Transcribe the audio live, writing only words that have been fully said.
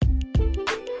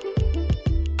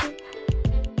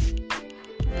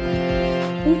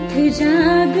उठ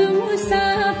जाग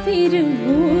मुसाफिर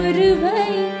भोर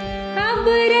भई, अब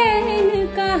रैन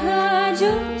कहा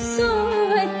जो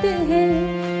सोवत है,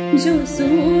 जो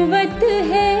सोवत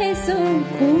है सो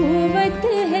खोवत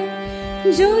है,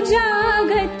 जो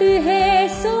जागत है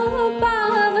सो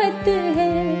पावत है।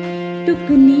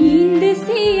 टुक नींद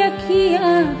से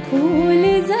अखियां खोल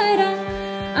जरा,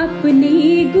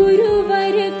 अपने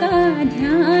गुरुवर का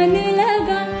ध्यान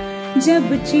लगा। जब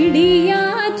चिड़िया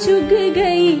चुग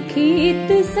गई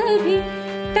खेत सभी,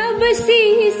 तब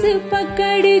शीस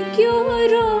पकड़ क्यों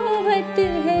रोवत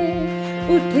है।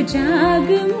 उठ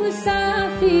जाग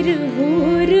मुसाफिर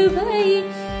भोर भई,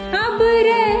 अब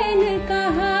रैन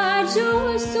कहा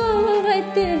जो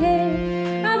सोवत है,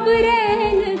 अब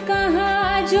रैन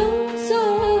कहा जो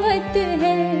सोवत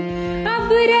है,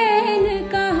 अब रैन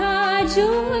कहा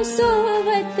जो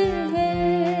सोवत है।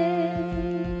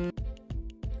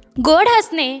 गोड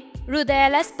हसणे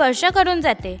हृदयाला स्पर्श करून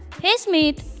जाते. हे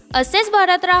स्मित, असेच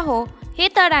भरत राहो, हे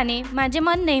तराने माझे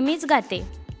मन नेहमीच गाते.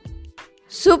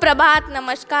 सुप्रभात,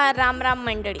 नमस्कार, राम राम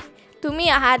मंडळी. तुम्ही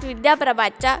आहात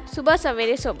विद्याप्रभातच्या शुभ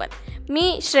सवेरेसोबत.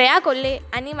 मी श्रेया कोल्हे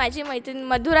आणि माझी मैत्रीण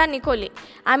मधुरा निकोले.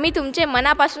 आम्ही तुमचे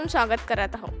मनापासून स्वागत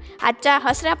करत आहोत आजच्या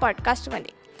हसऱ्या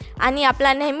पॉडकास्टमध्ये. आणि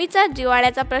आपला नेहमीचा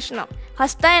जिव्हाळ्याचा प्रश्न,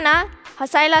 हसताय ना?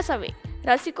 हसायलाच हवे.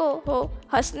 रसिको हो,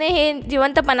 हसणे हे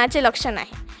जिवंतपणाचे लक्षण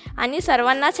आहे आणि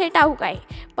सर्वांनाच हे ठाऊक आहे.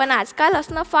 पण आजकाल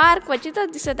हसणं फार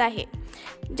क्वचितच दिसत आहे.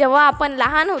 जेव्हा आपण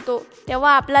लहान होतो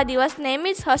तेव्हा आपला दिवस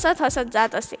नेहमीच हसत हसत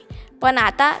जात असे. पण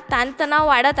आता ताणतणाव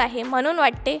वाढत आहे म्हणून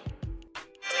वाटते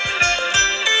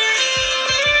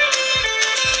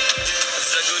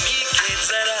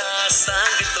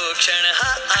सांगतो क्षण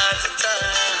हा आजचा,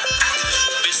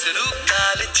 विसरू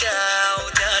कालच्या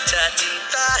उद्याच्या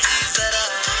चिंता ही जरा.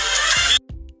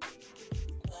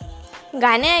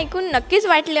 गाणे ऐकून नक्कीच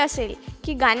वाटले असेल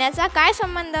की गाण्याचा काय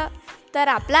संबंध. तर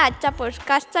आपला आजच्या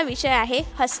पॉडकास्टचा विषय आहे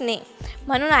हसणे.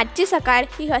 म्हणून आजची सकाळ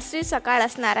ही हसरी सकाळ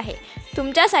असणार आहे,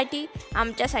 तुमच्यासाठी,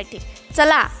 आमच्यासाठी.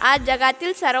 चला आज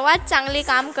जगातील सर्वात चांगले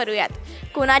काम करूयात,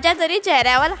 कुणाच्या तरी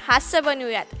चेहऱ्यावर हास्य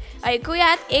बनवूयात.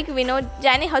 ऐकूयात एक विनोद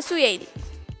ज्याने हसू येईल.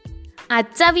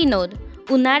 आजचा विनोद.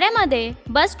 उन्हाळ्यामध्ये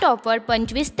बस स्टॉपवर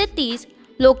 25 ते 30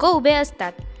 लोक उभे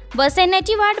असतात. बस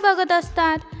येण्याची वाट बघत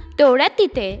असतात. तेवढ्यात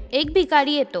तिथे एक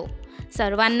भिकारी येतो.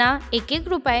 सर्वांना 1-1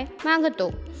 रुपये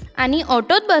मागतो आणि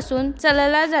ऑटोत बसून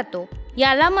चालला जातो.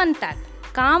 याला म्हणतात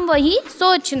काम वही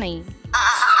सोच नाही.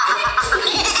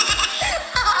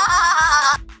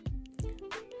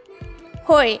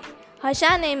 होय,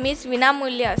 हसा नेहमीच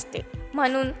विनामूल्य असते.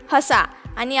 म्हणून हसा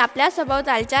आणि आपल्या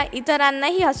सभोवतालच्या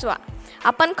इतरांनाही हसवा.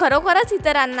 आपण खरोखरच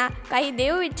इतरांना काही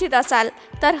देऊ इच्छित असाल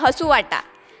तर हसू वाटा.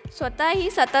 स्वतःही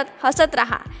सतत हसत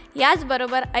राहा.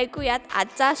 याचबरोबर ऐकूयात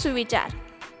आजचा सुविचार.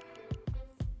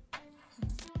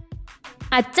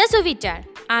 आजचा सुविचार.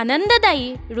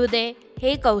 आनंददायी हृदय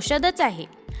हे एक औषधच आहे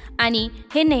आणि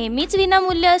हे नेहमीच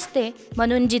विनामूल्य असते.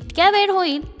 म्हणून जितक्या वेळ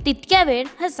होईल तितक्या वेळ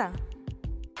हसा.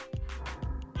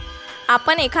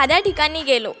 आपण एखाद्या ठिकाणी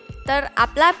गेलो तर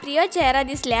आपला प्रिय चेहरा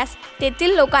दिसल्यास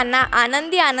तेथील लोकांना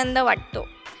आनंदी आनंद वाटतो.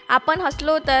 आपण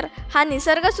हसलो तर हा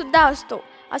निसर्गसुद्धा हसतो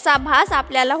असा भास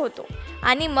आपल्याला होतो.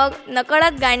 आणि मग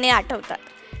नकळत गाणे आठवतात.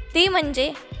 ती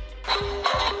म्हणजे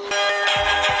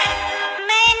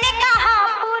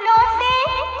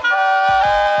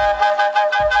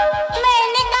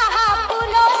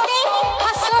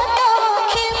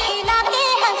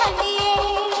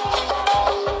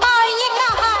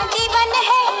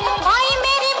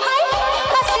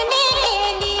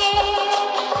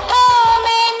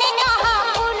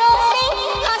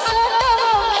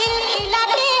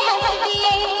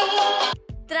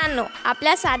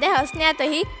आपल्या साध्या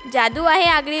हसण्यातही जादू आहे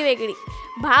आगळी वेगळी.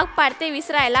 भाग पाडते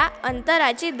विसरायला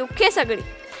अंतराची दुःखे सगळी.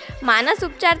 मानस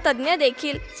उपचार तज्ज्ञ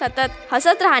देखील सतत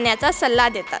हसत राहण्याचा सल्ला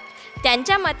देतात.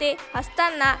 त्यांच्या मते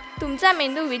हसताना तुमचा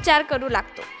मेंदू विचार करू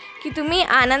लागतो की तुम्ही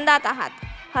आनंदात आहात.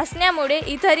 हसण्यामुळे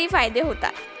इतरही फायदे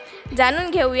होतात. जाणून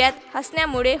घेऊयात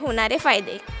हसण्यामुळे होणारे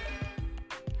फायदे.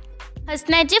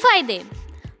 हसण्याचे फायदे.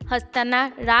 हसताना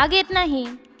राग येत नाही.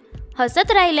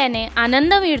 हसत राहिल्याने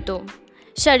आनंद मिळतो.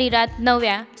 शरीरात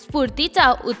नव्या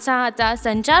स्फूर्तीचा, उत्साहाचा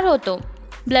संचार होतो.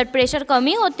 ब्लड प्रेशर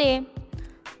कमी होते.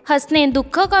 हसणे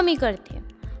दुःख कमी करते.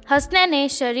 हसण्याने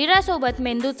शरीरासोबत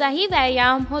मेंदूचाही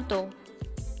व्यायाम होतो.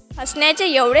 हसण्याचे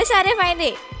एवढे सारे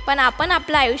फायदे, पण आपण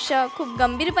आपलं आयुष्य खूप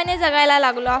गंभीरपणे जगायला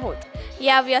लागलो आहोत.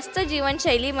 या व्यस्त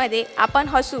जीवनशैलीमध्ये आपण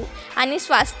हसू आणि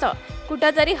स्वास्थ्य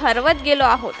कुठंतरी हरवत गेलो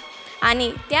आहोत.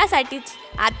 आणि त्यासाठीच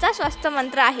आजचा स्वास्थ्य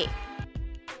मंत्र आहे.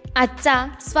 आजचा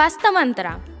स्वास्थ्य मंत्र.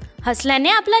 हसल्याने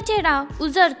आपला चेहरा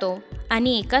उजळतो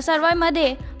आणि एका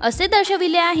सर्वेमध्ये असे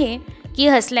दर्शविले आहे की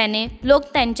हसल्याने लोक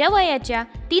त्यांच्या वयाच्या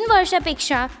 3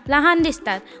 वर्षापेक्षा लहान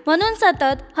दिसतात. म्हणून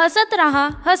सतत हसत राहा,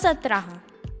 हसत राहा.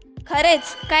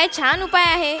 खरेच काय छान उपाय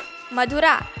आहे.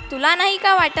 मधुरा, तुला नाही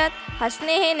का वाटत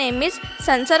हसणे हे नेहमीच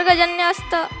संसर्गजन्य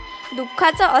असतं?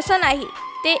 दुःखाचं असं नाही,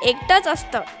 ते एकटंच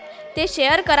असतं, ते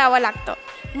शेअर करावं लागतं.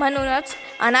 म्हणूनच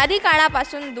अनादी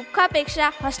काळापासून दुःखापेक्षा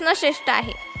हसणं श्रेष्ठ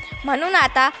आहे. म्हणून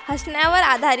आता हसण्यावर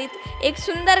आधारित एक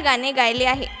सुंदर गाणे गायले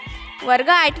आहे वर्ग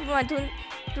 8मधून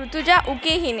ऋतुजा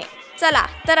उके हिने. चला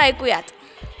तर ऐकूयात.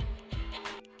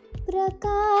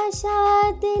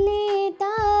 प्रकाशातले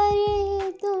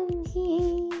तारे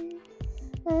तुम्ही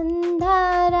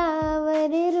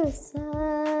अंधारावर रुसा,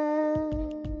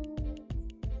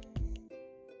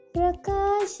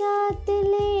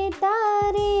 प्रकाशातले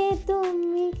तारे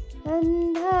तुम्ही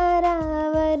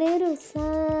अंधारावर रुसा.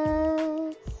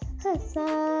 हसा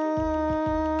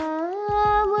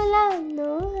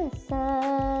मुलांनो हसा,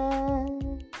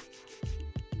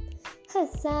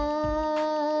 हसा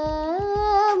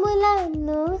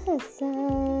मुलांनो हसा.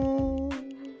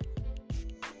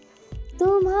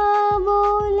 तुम्हा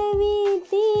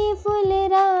बोलवीती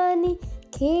फुलराणी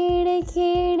खेळ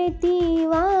खेळती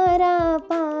वारा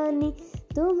पाणी.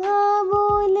 तुम्हा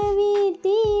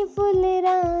बोलवीती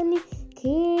फुलराणी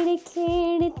खेळ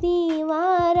खेळती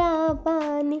वारा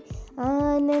पाणी.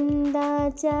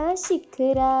 आनंदाच्या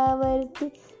शिखरावरती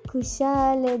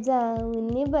खुशाल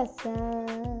जाऊन बसा.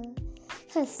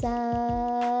 हसा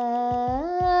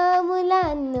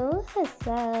मुलांनो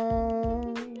हसा,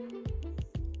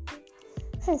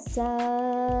 हसा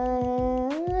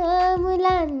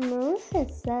मुलांनो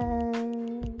हसा.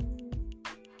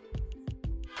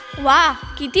 वा,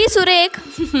 किती सुरेख.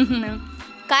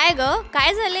 काय ग,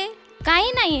 काय झाले?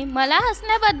 काही नाही, मला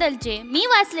हसण्याबद्दलचे मी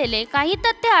वाचलेले काही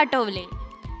तथ्य आठवले.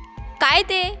 काय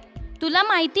ते? तुला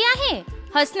माहिती आहे,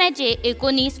 हसण्याचे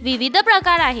 19 विविध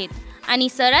प्रकार आहेत आणि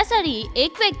सरासरी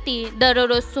एक व्यक्ती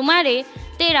दररोज सुमारे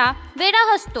 13 वेळा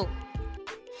हसतो.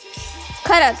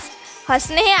 खरंच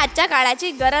हसणे हे आजच्या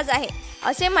काळाची गरज आहे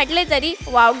असे म्हटले तरी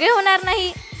वावगे होणार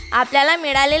नाही. आपल्याला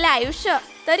मिळालेले आयुष्य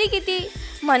तरी किती,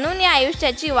 म्हणून या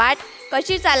आयुष्याची वाट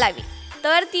कशी चालावी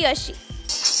तर ती अशी.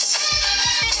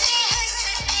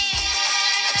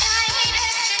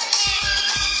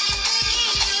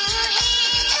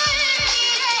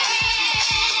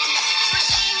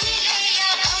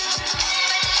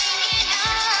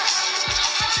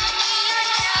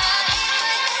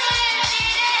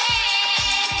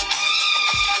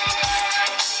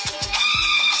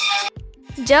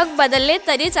 जग बदलले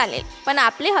तरी चालेल, पण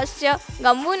आपले हास्य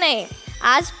गमवू नये.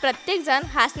 आज प्रत्येकजण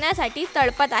हसण्यासाठी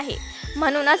तळपत आहे.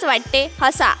 म्हणूनच वाटते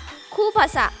हसा, खूप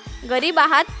हसा. गरीब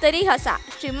आहात तरी हसा,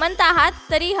 श्रीमंत आहात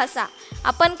तरी हसा.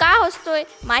 आपण का हसतोय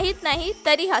माहीत नाही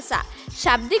तरी हसा.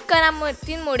 शाब्दिक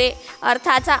करामतींमुळे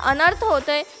अर्थाचा अनर्थ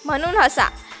होतोय म्हणून हसा.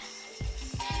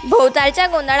 भोवतालच्या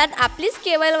गोंधळात आपलीच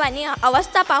केवलवाणी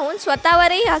अवस्था पाहून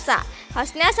स्वतःवरही हसा.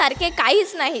 हसण्यासारखे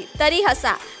काहीच नाही तरी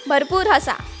हसा, भरपूर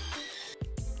हसा.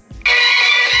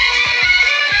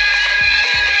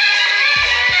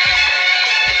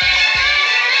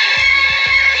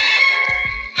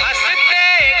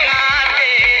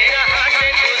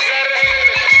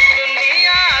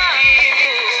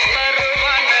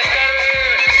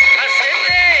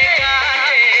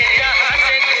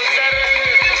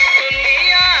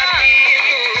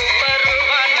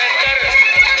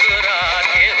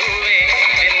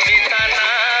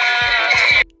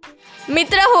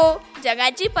 मित्र हो,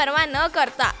 जगाची पर्वा न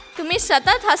करता तुम्ही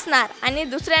सतत हसणार आणि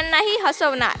दुसऱ्यांनाही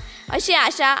हसवणार अशी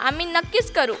आशा आम्ही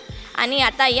नक्कीच करू. आणि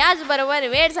आता याचबरोबर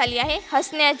वेळ झाली आहे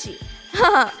हसण्याची,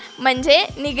 म्हणजे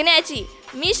निघण्याची.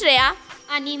 मी श्रेया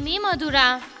आणि मी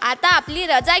मधुरा आता आपली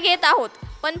रजा घेत आहोत,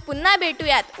 पण पुन्हा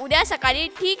भेटूयात उद्या सकाळी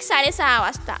ठीक 6:30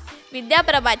 वाजता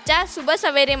विद्याप्रभातच्या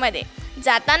शुभसवेरेमध्ये.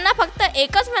 जाताना फक्त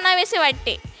एकच म्हणावेसे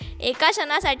वाटते, एका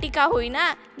क्षणासाठी का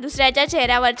होईना दुसऱ्याच्या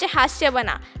चेहऱ्यावरचे हास्य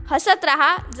बना. हसत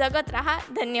राहा, जगत राहा.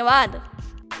 धन्यवाद.